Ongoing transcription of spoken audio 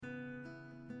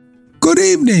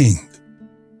evening.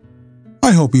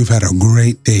 I hope you've had a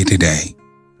great day today.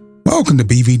 Welcome to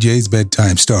BVJ's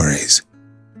Bedtime Stories.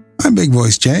 I'm Big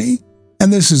Voice Jay,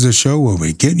 and this is a show where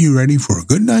we get you ready for a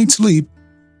good night's sleep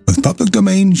with public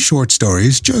domain short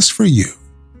stories just for you.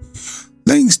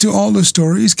 Links to all the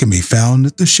stories can be found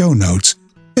at the show notes.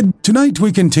 And tonight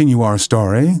we continue our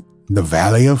story, The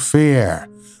Valley of Fear,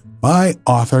 by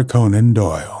Arthur Conan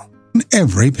Doyle, on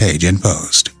every page and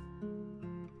post.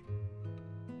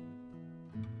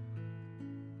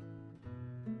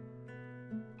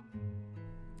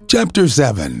 Chapter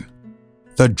 7.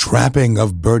 The Trapping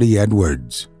of Bertie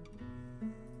Edwards.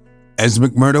 As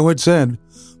McMurdo had said,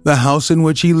 the house in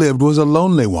which he lived was a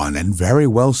lonely one and very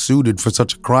well suited for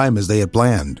such a crime as they had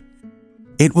planned.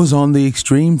 It was on the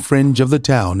extreme fringe of the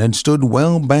town and stood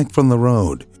well back from the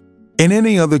road. In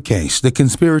any other case, the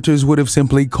conspirators would have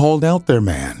simply called out their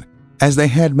man, as they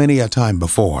had many a time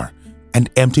before, and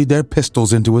emptied their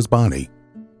pistols into his body.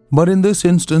 But in this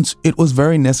instance, it was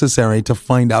very necessary to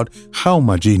find out how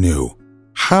much he knew,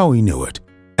 how he knew it,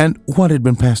 and what had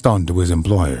been passed on to his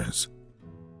employers.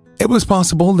 It was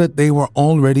possible that they were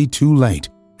already too late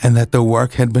and that the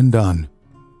work had been done.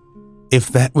 If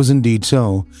that was indeed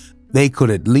so, they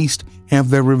could at least have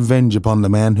their revenge upon the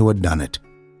man who had done it.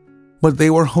 But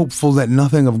they were hopeful that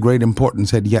nothing of great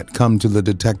importance had yet come to the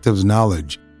detective's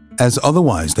knowledge, as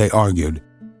otherwise, they argued,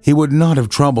 he would not have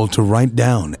troubled to write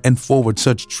down and forward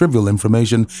such trivial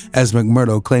information as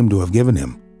McMurdo claimed to have given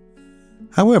him.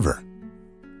 However,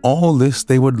 all this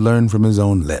they would learn from his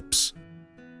own lips.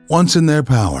 Once in their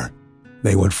power,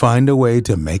 they would find a way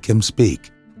to make him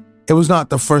speak. It was not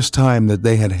the first time that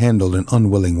they had handled an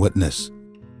unwilling witness.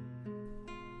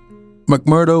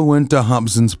 McMurdo went to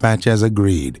Hobson's Patch as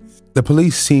agreed. The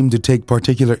police seemed to take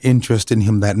particular interest in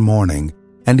him that morning,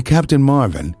 and Captain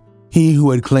Marvin, he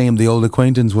who had claimed the old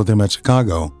acquaintance with him at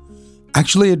Chicago,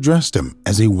 actually addressed him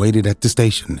as he waited at the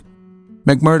station.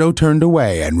 McMurdo turned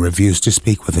away and refused to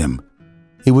speak with him.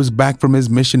 He was back from his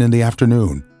mission in the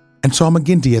afternoon and saw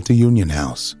McGinty at the Union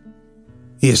House.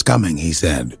 "He is coming," he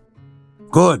said.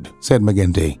 "Good," said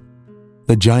McGinty.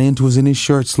 The giant was in his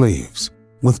shirt sleeves,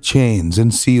 with chains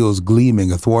and seals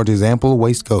gleaming athwart his ample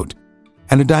waistcoat,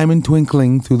 and a diamond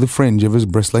twinkling through the fringe of his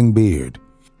bristling beard.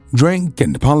 Drink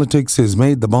and politics has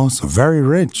made the boss a very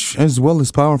rich as well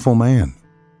as powerful man.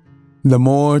 The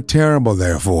more terrible,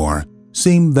 therefore,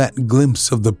 seemed that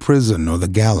glimpse of the prison or the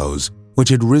gallows which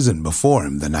had risen before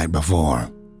him the night before.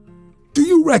 "Do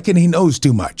you reckon he knows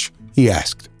too much?" he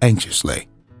asked anxiously.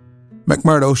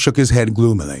 McMurdo shook his head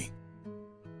gloomily.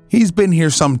 "He's been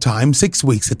here some time, 6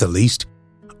 weeks at the least.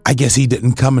 I guess he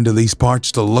didn't come into these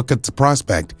parts to look at the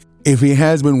prospect. If he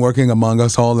has been working among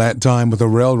us all that time with the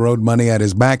railroad money at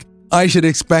his back, I should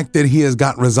expect that he has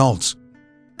got results,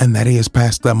 and that he has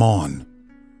passed them on."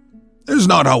 "There's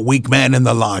not a weak man in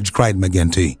the lodge," cried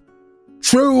McGinty.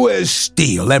 "True as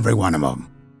steel, every one of them.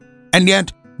 And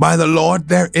yet, by the Lord,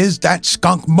 there is that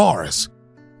skunk Morris.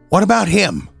 What about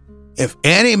him? If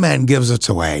any man gives us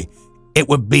away, it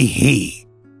would be he.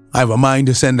 I've a mind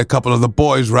to send a couple of the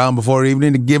boys round before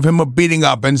evening to give him a beating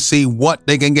up and see what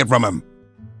they can get from him."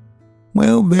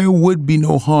 "Well, there would be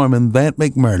no harm in that,"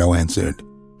 McMurdo answered.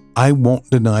 "I won't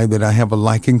deny that I have a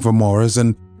liking for Morris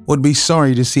and would be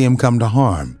sorry to see him come to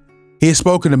harm. He has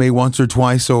spoken to me once or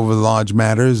twice over the lodge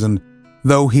matters, and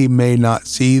though he may not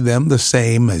see them the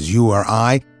same as you or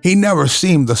I, he never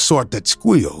seemed the sort that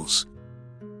squeals.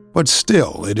 But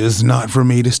still, it is not for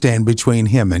me to stand between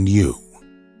him and you."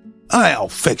 "I'll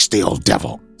fix the old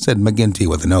devil," said McGinty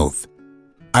with an oath.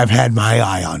 "I've had my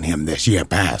eye on him this year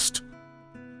past."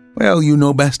 "Well, you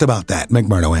know best about that,"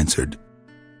 McMurdo answered.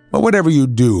 "But whatever you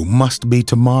do must be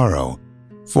tomorrow,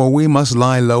 for we must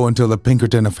lie low until the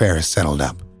Pinkerton affair is settled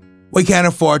up. We can't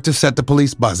afford to set the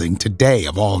police buzzing today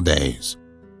of all days."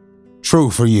 "True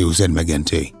for you," said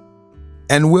McGinty.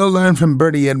 "And we'll learn from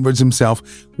Bertie Edwards himself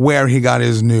where he got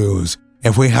his news,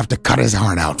 if we have to cut his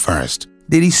heart out first.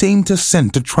 Did he seem to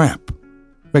scent a trap?"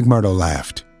 McMurdo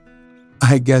laughed.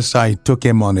 "I guess I took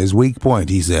him on his weak point,"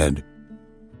 he said.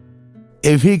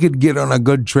 "If he could get on a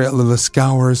good trail of the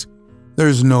Scours,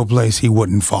 there's no place he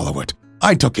wouldn't follow it.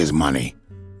 I took his money."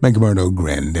 McMurdo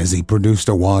grinned as he produced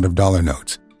a wad of dollar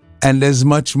notes. "And as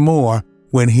much more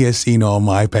when he has seen all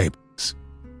my papers."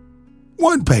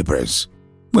 "What papers?"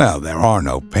 "Well, there are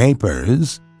no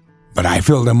papers, but I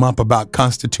filled him up about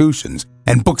constitutions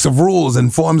and books of rules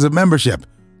and forms of membership.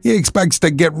 He expects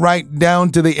to get right down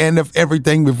to the end of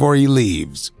everything before he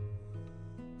leaves."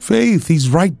 "Faith, he's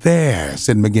right there,"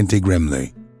 said McGinty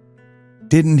grimly.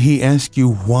 "Didn't he ask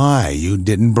you why you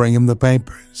didn't bring him the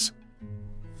papers?"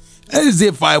 "As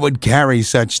if I would carry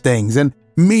such things, and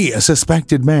me a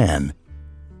suspected man.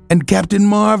 and Captain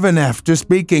Marvin after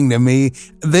speaking to me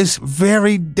this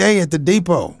very day at the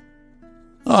depot."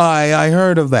 "Aye, I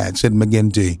heard of that," said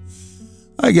McGinty.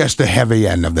 "I guess the heavy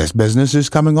end of this business is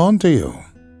coming on to you.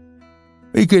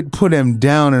 We could put him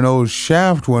down an old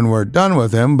shaft when we're done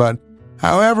with him, but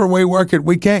however we work it,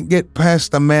 we can't get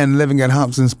past the man living at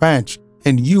Hobson's Patch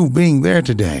and you being there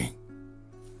today."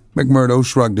 McMurdo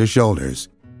shrugged his shoulders.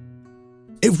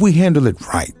 "If we handle it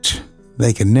right,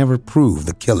 they can never prove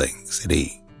the killing," said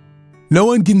he. "No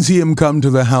one can see him come to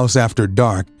the house after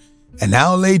dark, and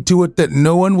I'll lay to it that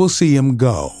no one will see him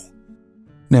go.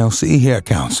 Now see here,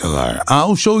 counselor,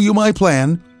 I'll show you my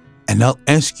plan, and I'll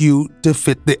ask you to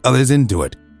fit the others into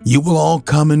it. You will all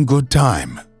come in good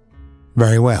time."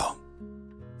 "Very well.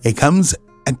 He comes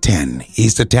at 10.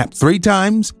 He's to tap 3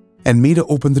 times and me to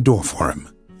open the door for him.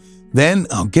 Then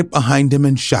I'll get behind him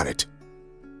and shut it.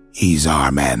 He's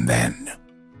our man then."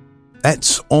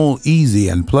 "That's all easy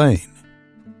and plain."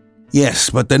 "Yes,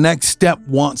 but the next step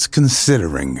wants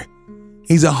considering.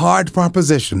 He's a hard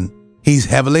proposition. He's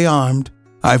heavily armed.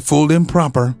 I've fooled him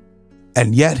proper,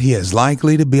 and yet he is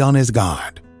likely to be on his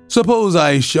guard. Suppose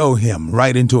I show him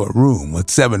right into a room with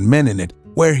 7 men in it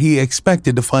where he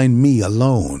expected to find me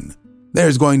alone.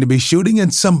 There's going to be shooting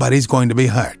and somebody's going to be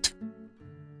hurt."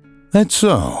 "That's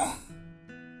so.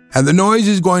 And the noise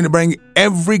is going to bring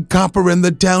every copper in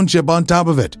the township on top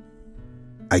of it."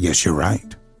 "I guess you're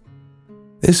right.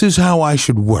 This is how I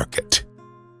should work it.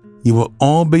 You will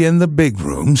all be in the big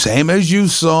room, same as you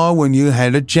saw when you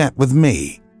had a chat with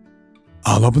me.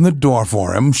 I'll open the door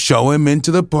for him, show him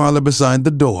into the parlor beside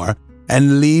the door,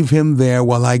 and leave him there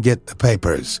while I get the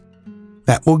papers.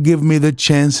 That will give me the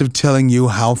chance of telling you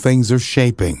how things are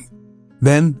shaping.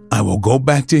 Then I will go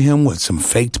back to him with some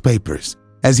faked papers.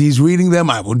 As he's reading them,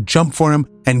 I will jump for him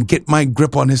and get my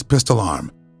grip on his pistol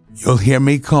arm. You'll hear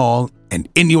me call, and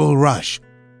in you will rush.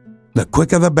 The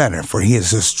quicker the better, for he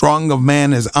is as strong a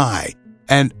man as I,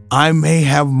 and I may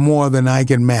have more than I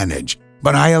can manage,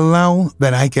 but I allow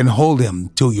that I can hold him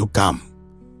till you come."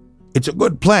 "It's a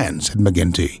good plan," said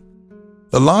McGinty.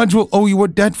 "The lodge will owe you a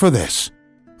debt for this.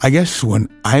 I guess when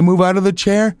I move out of the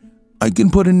chair, I can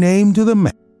put a name to the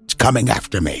man coming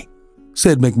after me,"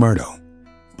 said McMurdo,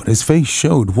 but his face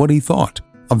showed what he thought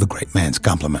of the great man's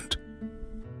compliment.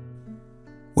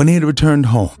 When he had returned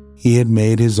home, he had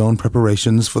made his own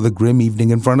preparations for the grim evening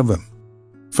in front of him.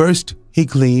 First, he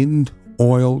cleaned,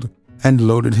 oiled, and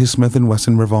loaded his Smith &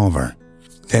 Wesson revolver.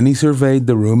 Then he surveyed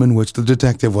the room in which the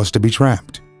detective was to be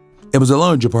trapped. It was a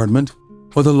large apartment,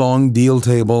 with a long deal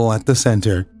table at the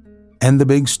center and the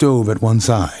big stove at one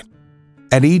side.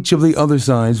 At each of the other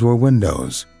sides were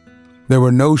windows. There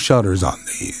were no shutters on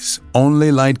these,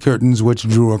 only light curtains which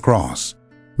drew across.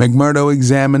 McMurdo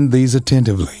examined these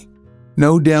attentively.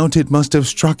 No doubt it must have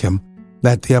struck him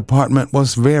that the apartment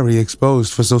was very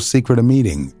exposed for so secret a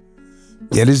meeting.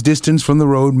 Yet his distance from the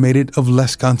road made it of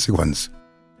less consequence.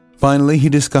 Finally, he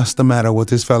discussed the matter with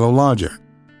his fellow lodger.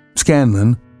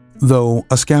 Scanlon, though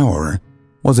a scourer,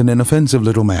 was an inoffensive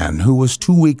little man who was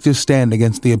too weak to stand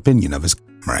against the opinion of his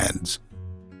comrades,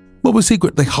 but was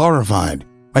secretly horrified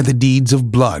by the deeds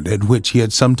of blood at which he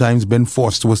had sometimes been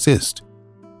forced to assist.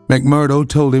 McMurdo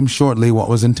told him shortly what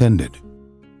was intended.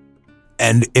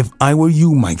 "And if I were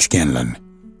you, Mike Scanlon,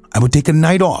 I would take a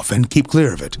night off and keep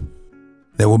clear of it.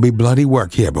 There will be bloody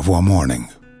work here before morning."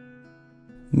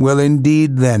 "Well,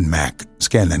 indeed then, Mac,"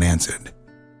 Scanlon answered.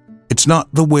 "It's not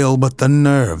the will but the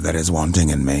nerve that is wanting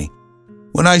in me.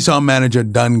 When I saw Manager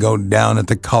Dunn go down at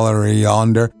the colliery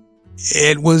yonder,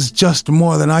 it was just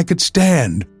more than I could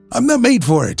stand. I'm not made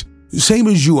for it, same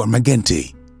as you are,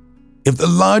 McGinty. If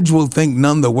the lodge will think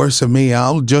none the worse of me,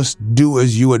 I'll just do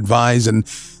as you advise and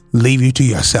leave you to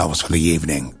yourselves for the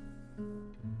evening."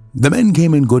 The men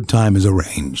came in good time as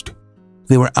arranged.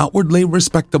 They were outwardly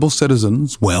respectable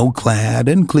citizens, well clad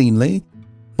and cleanly,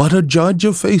 but a judge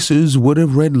of faces would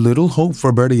have read little hope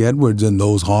for Bertie Edwards in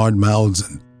those hard mouths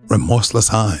and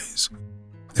remorseless eyes.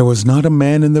 There was not a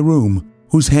man in the room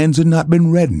whose hands had not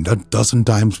been reddened a dozen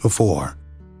times before.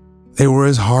 They were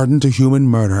as hardened to human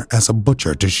murder as a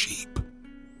butcher to sheep.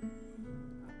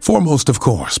 Foremost, of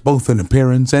course, both in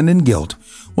appearance and in guilt,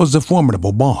 was the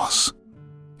formidable boss.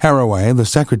 Haraway, the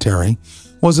secretary,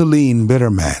 was a lean, bitter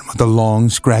man with a long,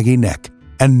 scraggy neck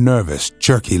and nervous,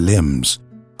 jerky limbs,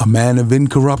 a man of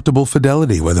incorruptible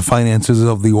fidelity where the finances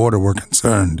of the order were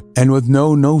concerned, and with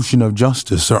no notion of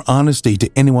justice or honesty to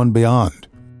anyone beyond.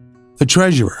 The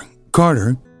treasurer,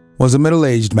 Carter, was a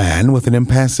middle-aged man with an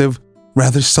impassive,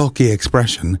 rather sulky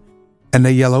expression and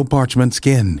a yellow parchment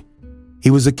skin. He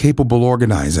was a capable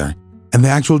organizer, and the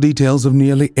actual details of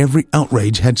nearly every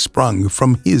outrage had sprung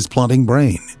from his plotting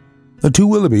brain. The two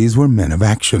Willoughbys were men of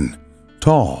action,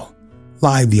 tall,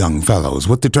 lithe young fellows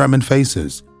with determined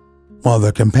faces, while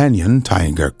their companion,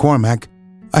 Tiger Cormac,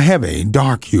 a heavy,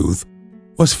 dark youth,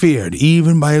 was feared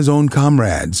even by his own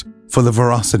comrades for the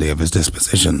ferocity of his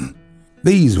disposition.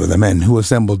 These were the men who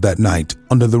assembled that night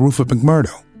under the roof of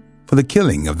McMurdo for the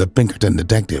killing of the Pinkerton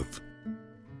detective.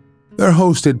 Their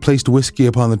host had placed whiskey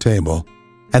upon the table,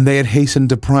 and they had hastened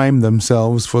to prime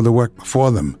themselves for the work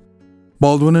before them.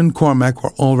 Baldwin and Cormac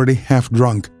were already half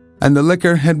drunk, and the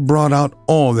liquor had brought out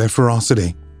all their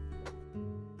ferocity.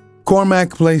 Cormac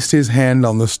placed his hand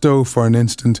on the stove for an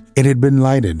instant. It had been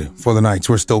lighted, for the nights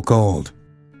were still cold.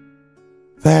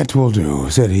 "That will do,"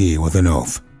 said he with an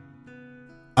oath.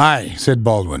 "Aye," said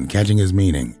Baldwin, catching his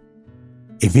meaning.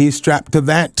 "If he's strapped to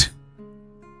that,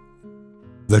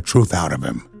 the truth out of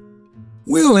him."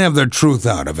 "We'll have the truth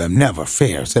out of him, never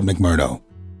fear," said McMurdo.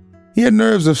 He had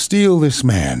nerves of steel, this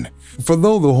man, for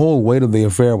though the whole weight of the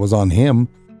affair was on him,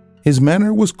 his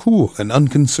manner was cool and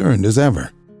unconcerned as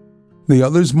ever. The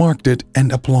others marked it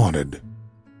and applauded.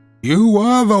 "You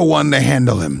are the one to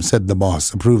handle him," said the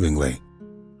boss approvingly.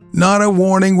 "Not a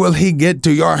warning will he get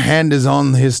till your hand is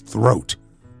on his throat.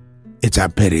 It's a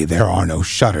pity there are no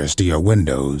shutters to your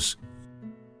windows."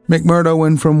 McMurdo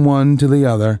went from one to the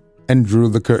other and drew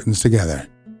the curtains together.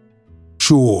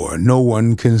 "Sure, no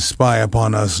one can spy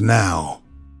upon us now."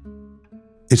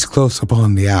 "It's close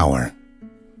upon the hour."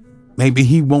 "Maybe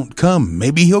he won't come.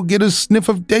 Maybe he'll get a sniff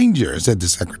of danger," said the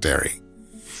secretary.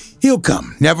 "He'll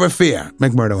come, never fear,"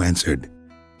 McMurdo answered.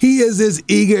 "He is as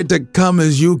eager to come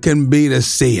as you can be to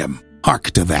see him.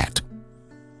 Hark to that."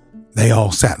 They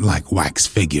all sat like wax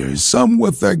figures, some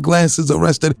with their glasses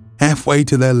arrested halfway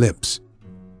to their lips.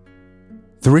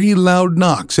 3 loud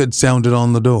knocks had sounded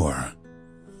on the door.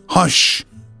 "Hush!"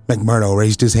 McMurdo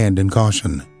raised his hand in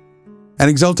caution. An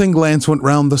exulting glance went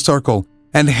round the circle,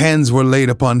 and hands were laid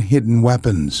upon hidden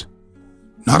weapons.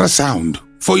 "Not a sound,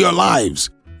 for your lives,"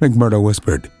 McMurdo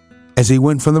whispered, as he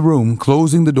went from the room,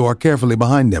 closing the door carefully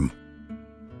behind him.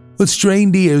 With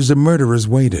strained ears, the murderers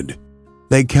waited.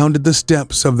 They counted the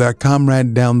steps of their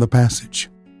comrade down the passage.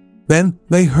 Then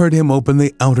they heard him open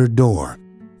the outer door.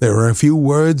 There were a few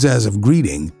words as of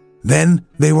greeting. Then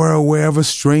they were aware of a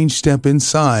strange step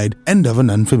inside and of an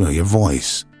unfamiliar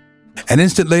voice. An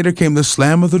instant later came the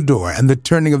slam of the door and the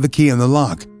turning of the key in the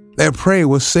lock. Their prey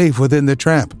was safe within the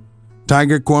trap.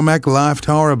 Tiger Cormac laughed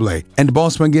horribly, and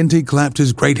Boss McGinty clapped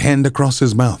his great hand across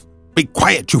his mouth. "Be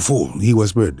quiet, you fool," he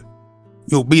whispered.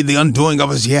 "You'll be the undoing of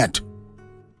us yet."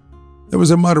 There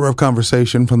was a mutter of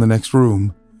conversation from the next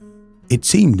room. It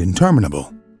seemed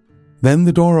interminable. Then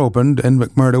the door opened, and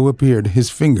McMurdo appeared, his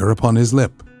finger upon his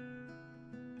lip.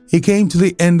 He came to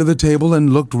the end of the table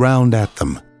and looked round at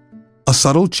them. A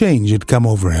subtle change had come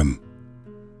over him.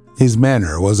 His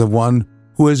manner was of one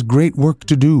who has great work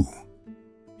to do.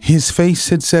 His face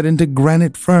had set into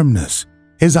granite firmness.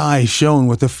 His eyes shone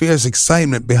with a fierce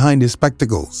excitement behind his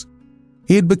spectacles.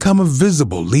 He had become a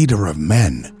visible leader of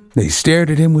men. They stared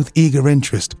at him with eager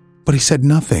interest, but he said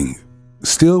nothing.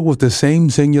 Still with the same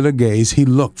singular gaze, he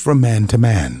looked from man to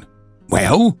man.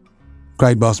 "Well?"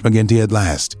 cried Boss McGinty at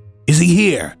last. "Is he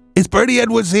here? Is Bertie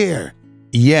Edwards here?"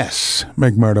 "Yes,"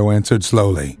 McMurdo answered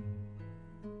slowly.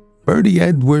 "Bertie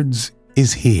Edwards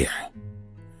is here.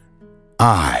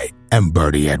 I am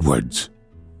Bertie Edwards."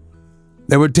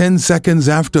 There were 10 seconds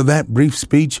after that brief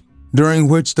speech, during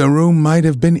which the room might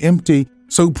have been empty,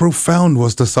 so profound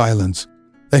was the silence.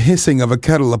 The hissing of a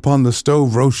kettle upon the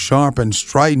stove rose sharp and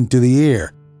strident to the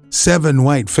ear. 7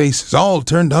 white faces, all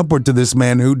turned upward to this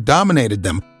man who dominated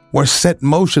them, were set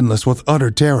motionless with utter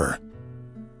terror.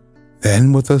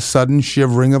 Then, with a sudden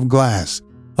shivering of glass,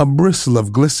 a bristle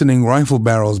of glistening rifle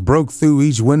barrels broke through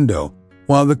each window,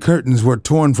 while the curtains were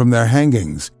torn from their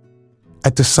hangings.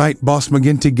 At the sight, Boss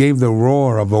McGinty gave the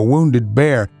roar of a wounded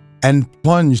bear and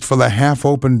plunged for the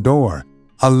half-opened door.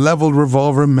 A leveled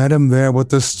revolver met him there, with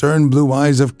the stern blue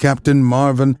eyes of Captain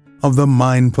Marvin of the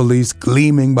Mine Police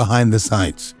gleaming behind the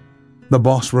sights. The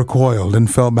boss recoiled and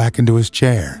fell back into his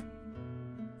chair.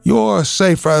 "You're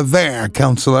safer there,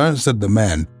 counselor," said the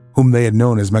man, whom they had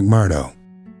known as McMurdo.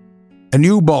 "And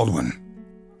you, Baldwin,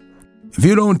 if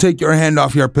you don't take your hand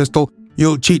off your pistol,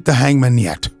 you'll cheat the hangman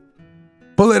yet.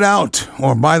 Pull it out,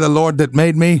 or by the Lord that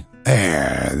made me,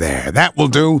 there, that will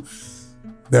do.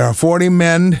 There are 40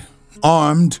 men,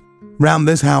 armed, round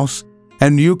this house,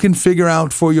 and you can figure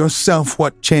out for yourself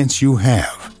what chance you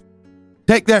have.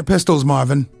 Take their pistols,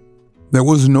 Marvin." There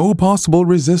was no possible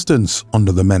resistance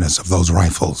under the menace of those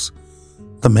rifles.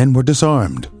 The men were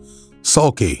disarmed.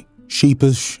 Sulky,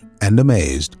 sheepish, and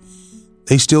amazed,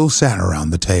 they still sat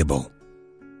around the table.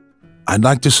 "I'd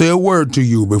like to say a word to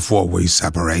you before we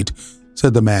separate,"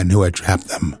 said the man who had trapped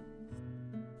them.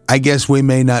 I guess we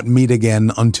may not meet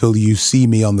again until you see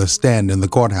me on the stand in the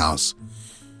courthouse.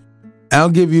 I'll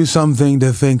give you something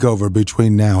to think over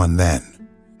between now and then.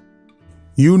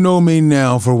 You know me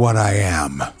now for what I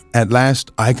am. At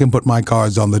last, I can put my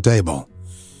cards on the table.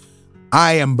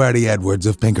 I am Bertie Edwards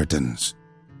of Pinkertons.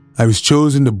 I was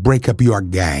chosen to break up your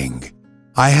gang.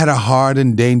 I had a hard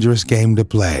and dangerous game to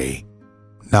play.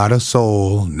 Not a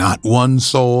soul, not one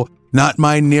soul, not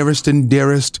my nearest and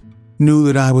dearest, knew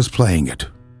that I was playing it.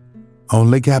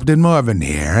 Only Captain Marvin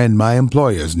here and my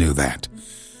employers knew that.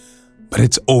 But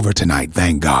it's over tonight,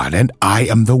 thank God, and I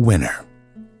am the winner.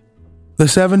 The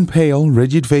 7 pale,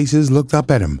 rigid faces looked up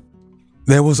at him.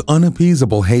 There was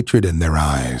unappeasable hatred in their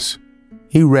eyes.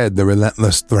 He read the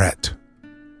relentless threat.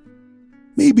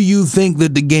 Maybe you think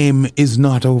that the game is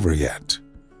not over yet.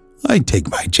 I'd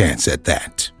take my chance at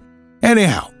that.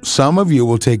 Anyhow, some of you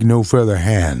will take no further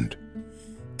hand.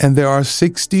 And there are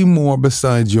 60 more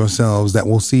besides yourselves that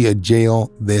will see a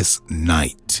jail this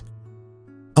night.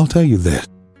 I'll tell you this,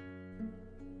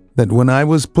 that when I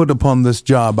was put upon this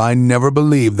job, I never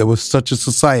believed there was such a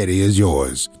society as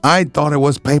yours. I thought it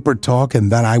was paper talk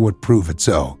and that I would prove it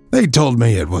so. They told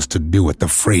me it was to do with the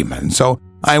freemen, so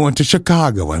I went to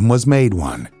Chicago and was made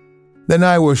one. Then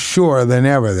I was surer than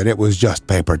ever that it was just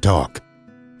paper talk,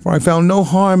 for I found no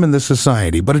harm in the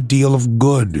society but a deal of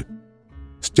good.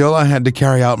 Still, I had to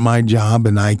carry out my job,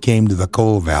 and I came to the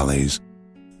coal valleys.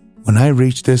 When I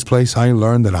reached this place, I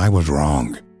learned that I was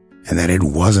wrong, and that it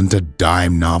wasn't a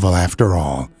dime novel after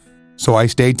all. So I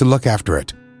stayed to look after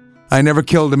it. I never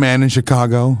killed a man in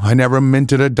Chicago. I never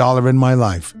minted $1 in my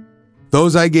life.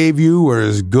 Those I gave you were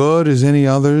as good as any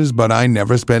others, but I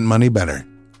never spent money better.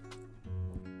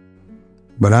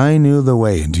 But I knew the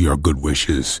way into your good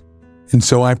wishes, and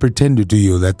so I pretended to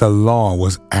you that the law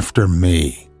was after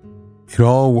me. It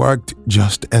all worked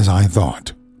just as I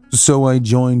thought. So I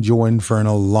joined your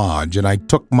infernal lodge, and I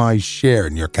took my share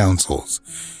in your councils.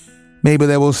 Maybe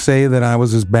they will say that I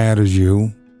was as bad as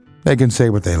you. They can say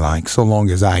what they like, so long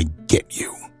as I get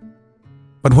you.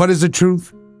 But what is the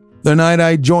truth? The night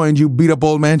I joined, you beat up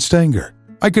old man Stanger.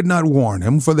 I could not warn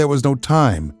him, for there was no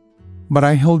time. But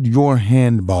I held your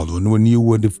hand, Baldwin, when you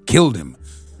would have killed him.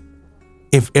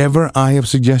 If ever I have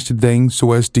suggested things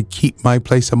so as to keep my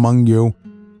place among you,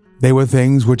 they were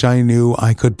things which I knew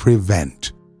I could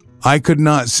prevent. I could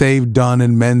not save Dunn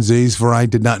and Menzies, for I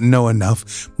did not know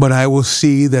enough, but I will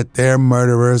see that their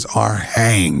murderers are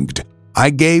hanged. I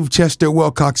gave Chester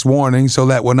Wilcox warning so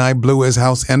that when I blew his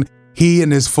house in, he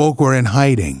and his folk were in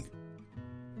hiding.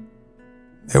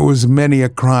 There was many a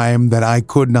crime that I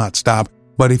could not stop,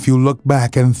 but if you look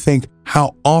back and think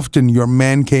how often your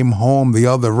man came home the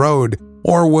other road,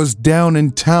 or was down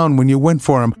in town when you went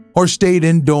for him, or stayed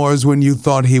indoors when you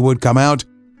thought he would come out,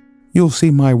 you'll see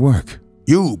my work.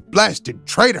 You blasted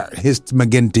traitor, hissed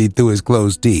McGinty through his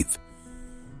closed teeth.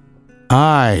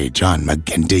 Aye, John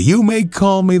McGinty, you may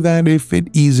call me that if it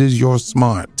eases your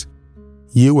smart.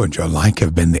 You and your like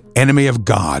have been the enemy of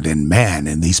God and man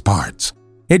in these parts.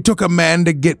 It took a man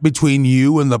to get between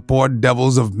you and the poor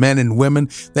devils of men and women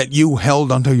that you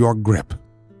held under your grip.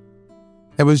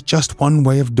 There was just one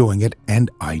way of doing it,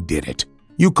 and I did it.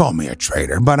 You call me a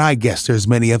traitor, but I guess there's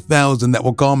many 1,000 that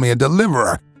will call me a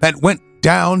deliverer that went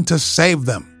down to save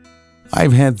them.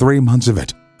 I've had 3 months of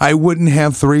it. I wouldn't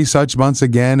have 3 such months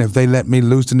again if they let me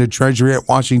loose in the treasury at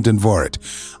Washington for it.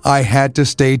 I had to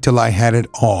stay till I had it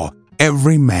all,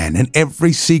 every man and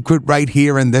every secret right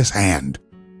here in this hand.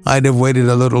 I'd have waited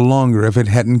a little longer if it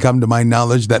hadn't come to my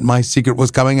knowledge that my secret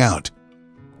was coming out.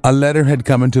 A letter had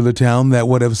come into the town that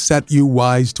would have set you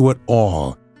wise to it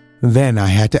all. Then I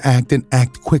had to act and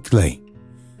act quickly.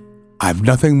 I've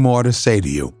nothing more to say to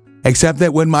you, except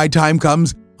that when my time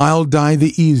comes, I'll die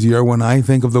the easier when I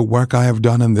think of the work I have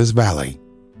done in this valley.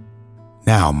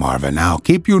 Now, Marvin, I'll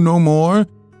keep you no more.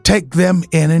 Take them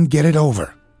in and get it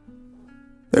over.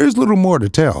 There's little more to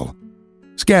tell.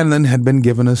 Scanlon had been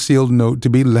given a sealed note to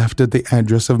be left at the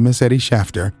address of Miss Etty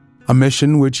Shafter, a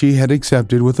mission which he had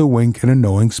accepted with a wink and a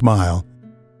knowing smile.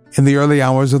 In the early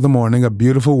hours of the morning, a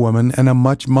beautiful woman and a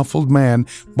much muffled man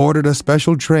boarded a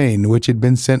special train which had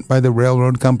been sent by the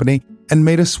railroad company and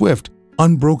made a swift,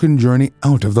 unbroken journey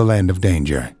out of the land of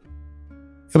danger.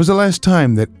 It was the last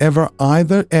time that ever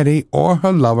either Etty or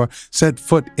her lover set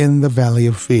foot in the Valley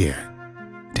of Fear.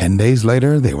 10 days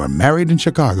later, they were married in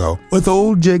Chicago, with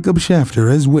old Jacob Shafter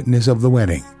as witness of the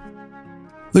wedding.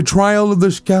 The trial of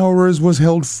the Scourers was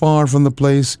held far from the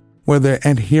place where their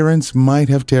adherents might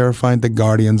have terrified the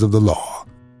guardians of the law.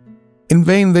 In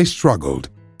vain they struggled.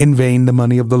 In vain the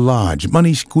money of the lodge,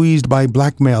 money squeezed by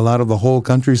blackmail out of the whole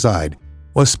countryside,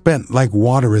 was spent like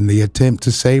water in the attempt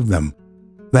to save them.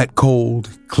 That cold,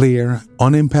 clear,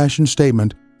 unimpassioned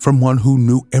statement from one who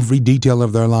knew every detail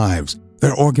of their lives,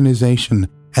 their organization,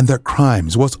 and their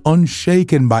crimes was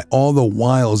unshaken by all the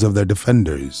wiles of their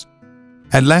defenders.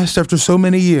 At last, after so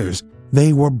many years,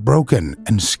 they were broken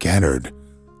and scattered.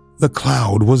 The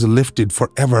cloud was lifted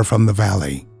forever from the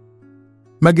valley.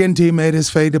 McGinty made his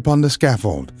fate upon the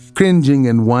scaffold, cringing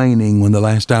and whining when the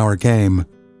last hour came.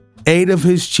 8 of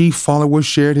his chief followers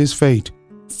shared his fate.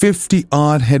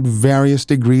 50-odd had various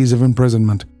degrees of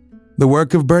imprisonment. The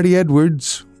work of Bertie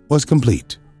Edwards was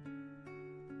complete.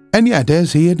 And yet,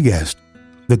 as he had guessed,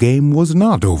 the game was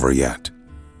not over yet.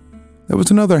 There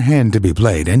was another hand to be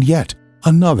played, and yet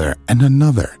another and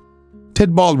another.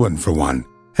 Ted Baldwin, for one,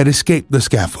 had escaped the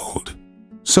scaffold.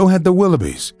 So had the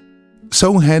Willoughbys.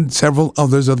 So had several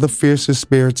others of the fiercest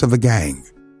spirits of the gang.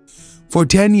 For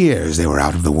 10 years they were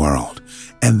out of the world,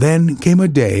 and then came a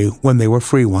day when they were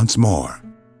free once more.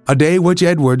 A day which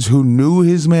Edwards, who knew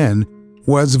his men,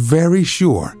 was very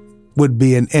sure would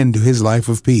be an end to his life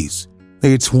of peace.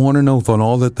 They had sworn an oath on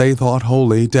all that they thought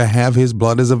holy to have his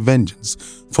blood as a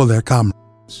vengeance for their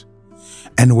comrades.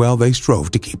 And well they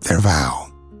strove to keep their vow.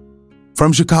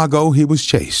 From Chicago he was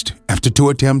chased, after 2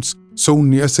 attempts so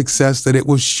near success that it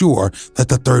was sure that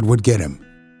the third would get him.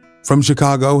 From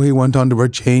Chicago he went under a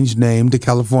changed name to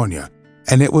California,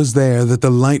 and it was there that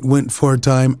the light went for a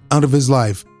time out of his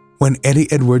life when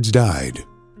Eddie Edwards died.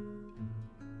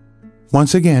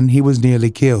 Once again he was nearly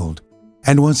killed,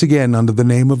 and once again under the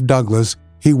name of Douglas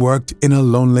he worked in a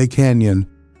lonely canyon,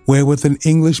 where with an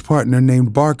English partner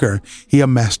named Barker he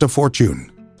amassed a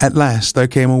fortune. At last there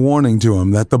came a warning to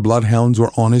him that the bloodhounds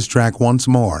were on his track once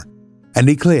more, and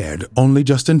he cleared only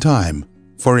just in time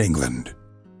for England.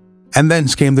 And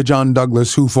thence came the John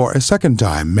Douglas who for a second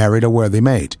time married a worthy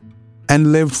mate,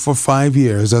 and lived for 5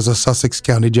 years as a Sussex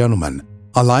County gentleman,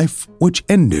 a life which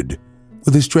ended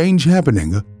with a strange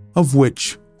happening of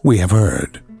which we have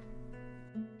heard.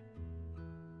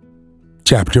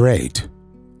 Chapter 8.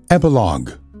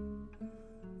 Epilogue.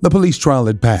 The police trial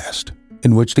had passed,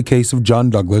 in which the case of John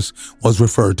Douglas was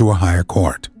referred to a higher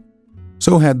court.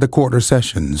 So had the quarter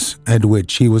sessions, at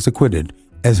which he was acquitted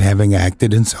as having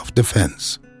acted in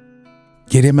self-defense.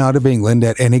 "Get him out of England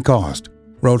at any cost,"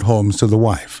 wrote Holmes to the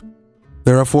wife.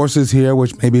 "There are forces here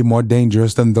which may be more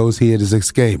dangerous than those he has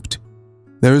escaped.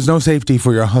 There is no safety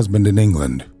for your husband in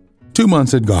England." 2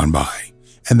 months had gone by,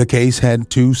 and the case had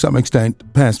to some extent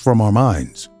passed from our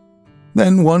minds.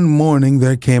 Then one morning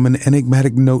there came an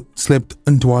enigmatic note slipped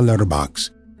into our letterbox.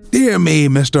 "Dear me,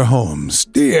 Mr. Holmes,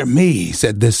 dear me,"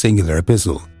 said this singular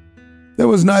epistle. There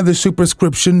was neither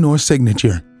superscription nor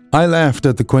signature. I laughed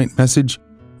at the quaint message,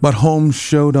 but Holmes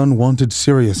showed unwonted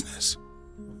seriousness.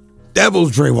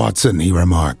 "Deviltry, Watson," he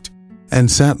remarked,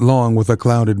 and sat long with a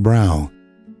clouded brow.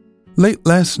 Late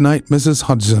last night Mrs.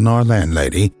 Hudson, our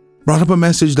landlady, brought up a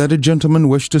message that a gentleman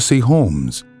wished to see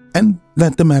Holmes, and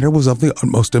that the matter was of the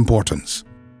utmost importance.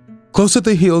 Close at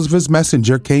the heels of his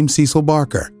messenger came Cecil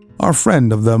Barker, our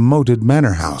friend of the moated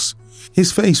manor house.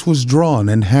 His face was drawn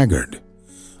and haggard.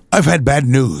 "I've had bad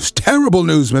news, terrible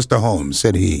news, Mr. Holmes,"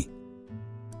 said he.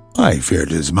 "I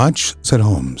feared as much," said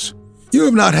Holmes. "You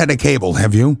have not had a cable,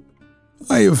 have you?"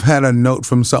 "I have had a note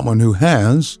from someone who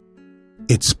has.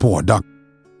 It's poor Doug.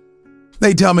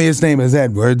 They tell me his name is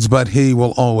Edwards, but he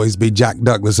will always be Jack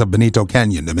Douglas of Benito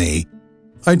Canyon to me.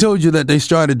 I told you that they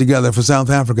started together for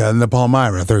South Africa in the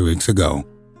Palmyra 3 weeks ago."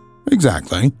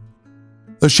 "Exactly."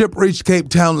 "The ship reached Cape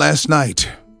Town last night.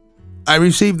 I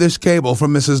received this cable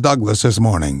from Mrs. Douglas this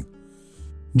morning.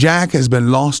 Jack has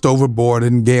been lost overboard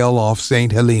in gale off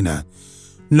St. Helena.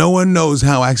 No one knows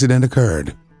how accident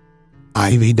occurred.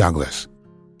 Ivy Douglas."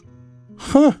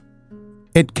 "Huh.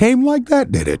 It came like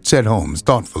that, did it?" said Holmes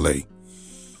thoughtfully.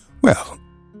 "Well,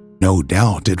 no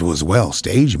doubt it was well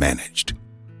stage managed."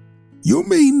 "You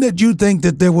mean that you think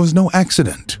that there was no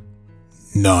accident?"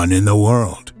 "None in the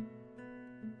world."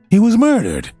 "He was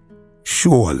murdered?"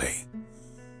 "Surely."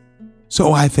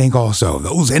 "So I think also.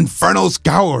 Those infernal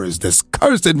scours, this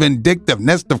cursed vindictive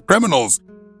nest of criminals."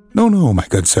 No, my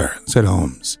good sir," said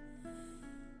Holmes.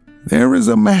 "There is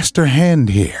a master hand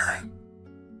here.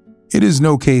 It is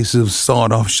no case of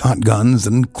sawed-off shotguns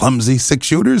and clumsy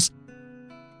six-shooters.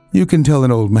 You can tell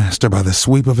an old master by the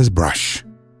sweep of his brush.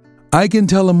 I can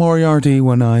tell a Moriarty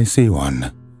when I see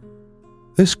one.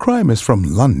 This crime is from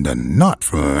London, not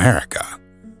from America.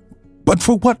 But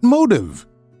for what motive?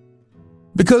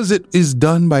 Because it is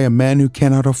done by a man who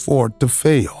cannot afford to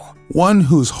fail, one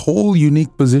whose whole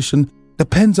unique position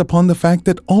depends upon the fact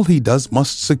that all he does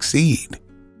must succeed.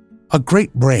 A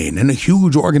great brain and a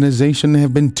huge organization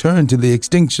have been turned to the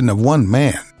extinction of one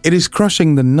man. It is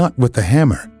crushing the nut with the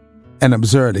hammer, an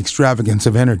absurd extravagance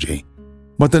of energy.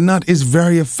 but the nut is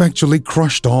very effectually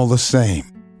crushed all the same.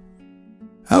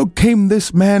 How came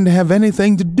this man to have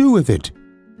anything to do with it?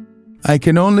 I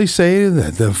can only say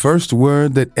that the first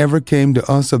word that ever came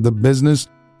to us of the business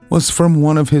was from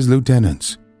one of his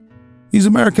lieutenants. These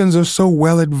Americans are so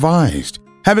well advised.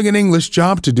 Having an English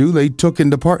job to do, they took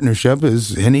into partnership,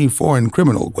 as any foreign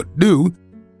criminal would do,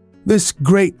 this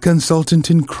great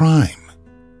consultant in crime.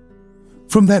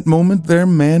 From that moment, their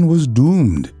man was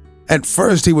doomed. At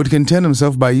first, he would content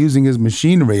himself by using his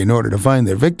machinery in order to find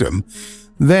their victim.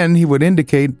 Then he would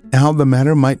indicate how the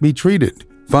matter might be treated.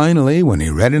 Finally, when he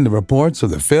read in the reports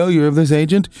of the failure of this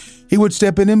agent, he would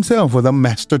step in himself with a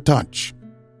master touch.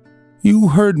 You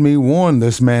heard me warn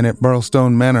this man at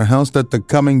Burlstone Manor House that the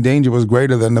coming danger was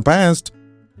greater than the past.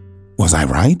 Was I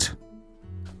right?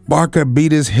 Barker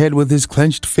beat his head with his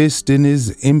clenched fist in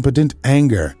his impotent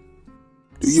anger.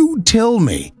 Do you tell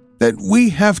me that we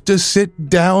have to sit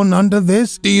down under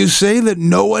this? Do you say that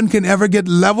no one can ever get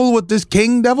level with this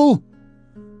king devil?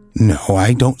 No,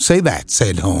 I don't say that,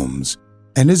 said Holmes,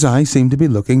 and his eyes seemed to be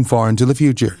looking far into the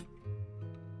future.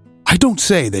 I don't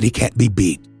say that he can't be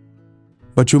beat.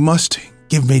 But you must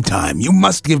give me time. You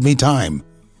must give me time.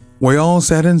 We all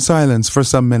sat in silence for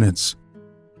some minutes,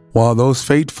 while those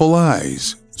fateful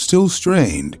eyes still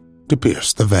strained to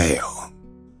pierce the veil.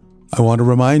 I want to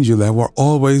remind you that we're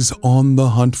always on the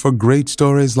hunt for great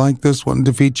stories like this one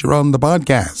to feature on the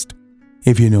podcast.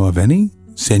 If you know of any,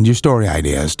 send your story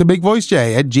ideas to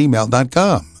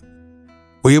bigvoicej@gmail.com.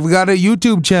 We've got a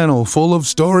YouTube channel full of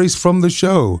stories from the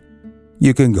show.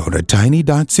 You can go to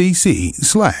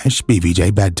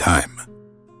tiny.cc/BVJBedtime.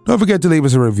 Don't forget to leave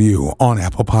us a review on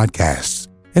Apple Podcasts.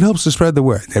 It helps to spread the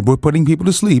word that we're putting people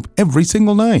to sleep every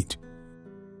single night.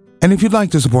 And if you'd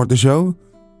like to support the show,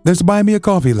 there's a Buy Me a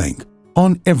Coffee link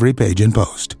on every page and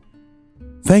post.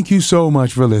 Thank you so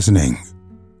much for listening.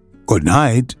 Good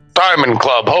night. Diamond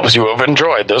Club hopes you have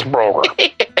enjoyed this program.